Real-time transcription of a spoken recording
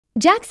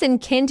Jackson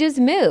Kinjas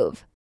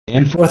move.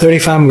 And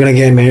 4:35, I'm gonna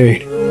get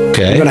married.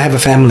 Okay. I'm gonna have a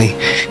family.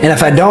 And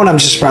if I don't, I'm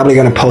just probably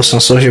gonna post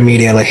on social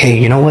media like, hey,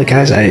 you know what,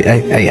 guys?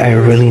 I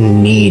really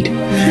need,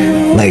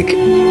 like,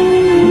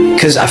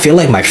 because I feel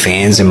like my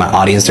fans and my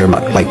audience, they're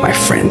like my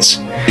friends.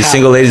 These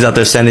single ladies out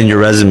there, sending your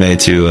resume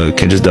to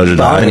Kinjas Dojo.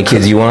 How many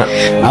kids you want?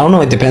 I don't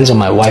know. It depends on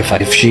my wife.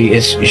 If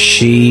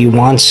she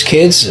wants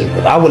kids,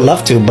 I would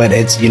love to, but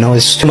it's, you know,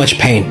 it's too much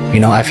pain.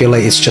 You know, I feel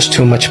like it's just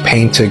too much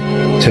pain to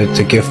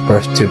give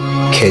birth to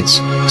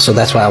kids. So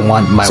that's why I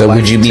want my wife. So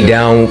would you be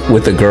down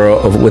with a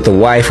girl, with a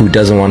wife who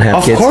doesn't want to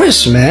have kids? Of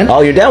course, man.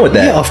 Oh, you're down with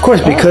that? Yeah, of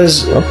course,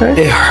 because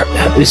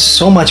it's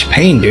so much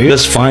pain, dude.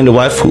 Just find a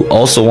wife who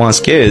also wants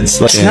kids.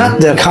 Like, It's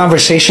not the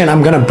conversation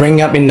I'm gonna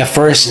bring up in the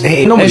first.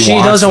 Hey, Nobody if she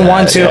wants doesn't that,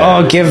 want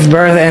to, give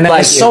birth, and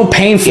like, it's so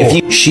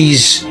painful.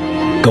 She's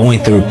going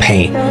through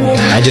pain.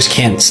 I just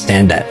can't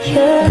stand that.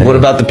 What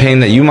about the pain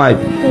that you might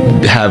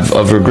have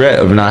of regret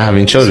of not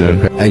having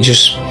children?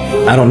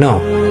 I don't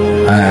know.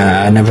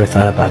 I never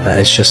thought about that.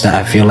 It's just that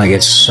I feel like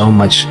it's so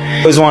much.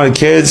 I always wanted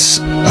kids.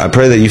 I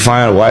pray that you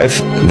find a wife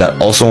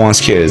that also wants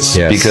kids.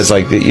 Yes. Because,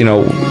 like, you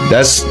know,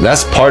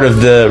 that's part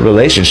of the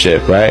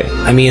relationship, right?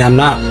 I mean, I'm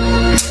not.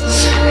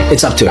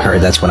 It's up to her.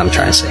 That's what I'm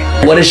trying to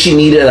say. What does she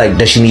need to, like,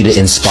 does she need to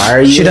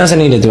inspire you? She doesn't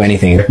need to do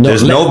anything.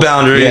 There's no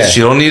boundaries. Yeah. She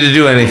don't need to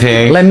do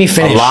anything. Let me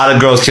finish. A lot of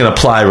girls can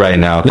apply right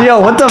now. Yo,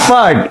 what the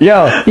fuck?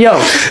 Yo.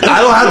 I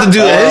don't have to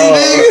do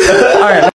anything. All right.